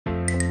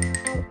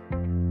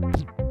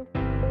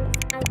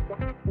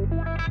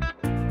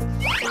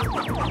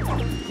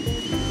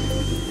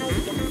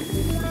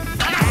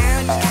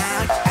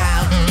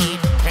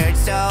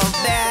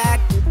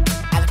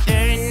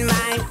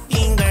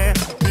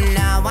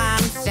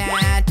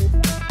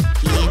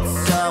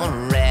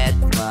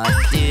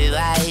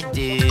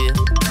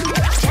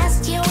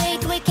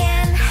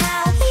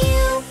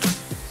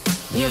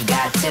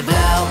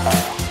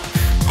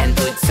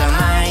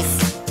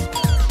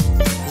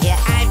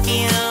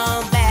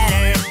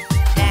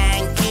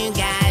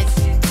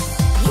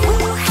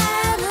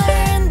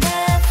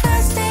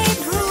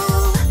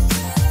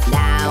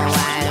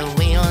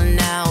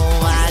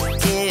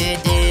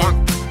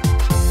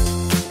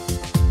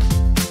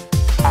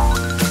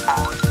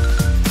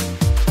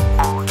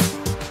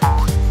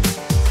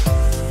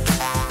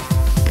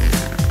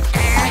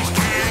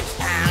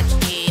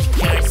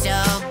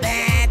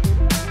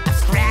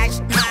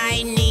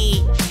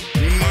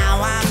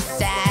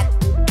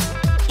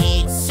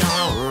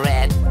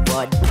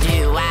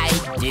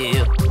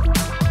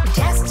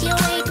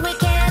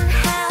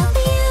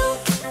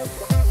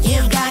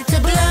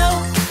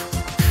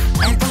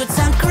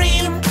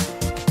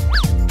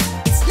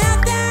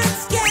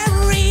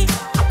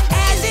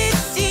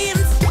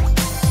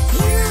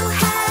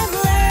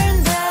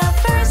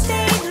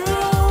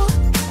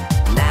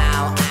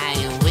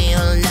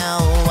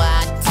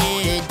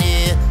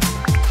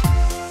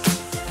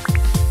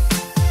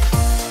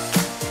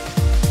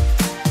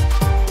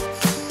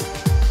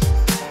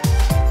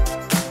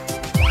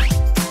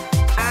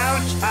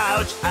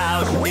ouch,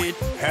 ouch, it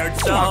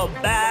hurts so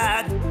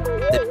bad.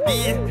 The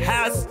bee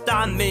has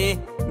stung me,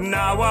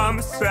 now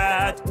I'm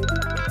sad.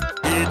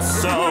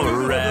 It's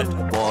so red,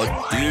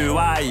 what do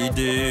I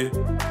do?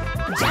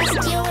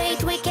 Just you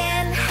wait, we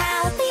can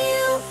help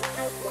you.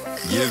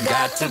 You've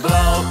got to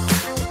blow,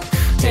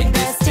 take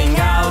this thing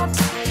out.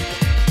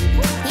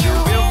 You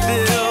You'll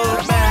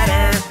feel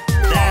better,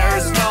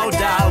 there's no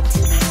doubt.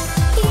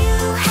 You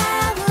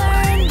have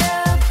learned the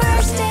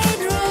first aid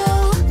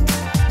rule.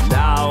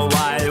 Now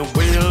I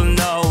will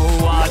know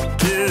what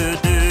to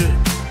do.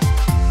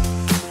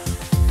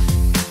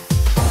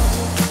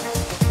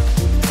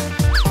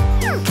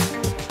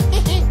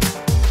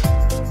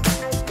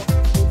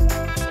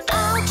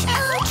 Ouch,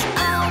 ouch,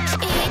 ouch,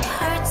 it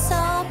hurts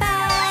so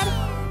bad.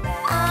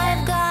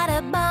 I've got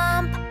a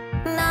bump,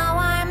 now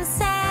I'm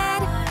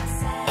sad.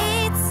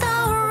 It's so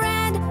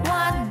red,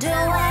 what do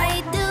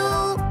I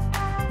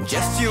do?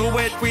 Just you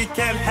wait, we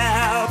can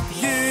help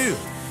you.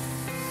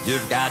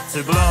 You've got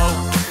to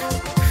blow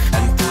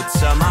and put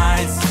some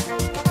ice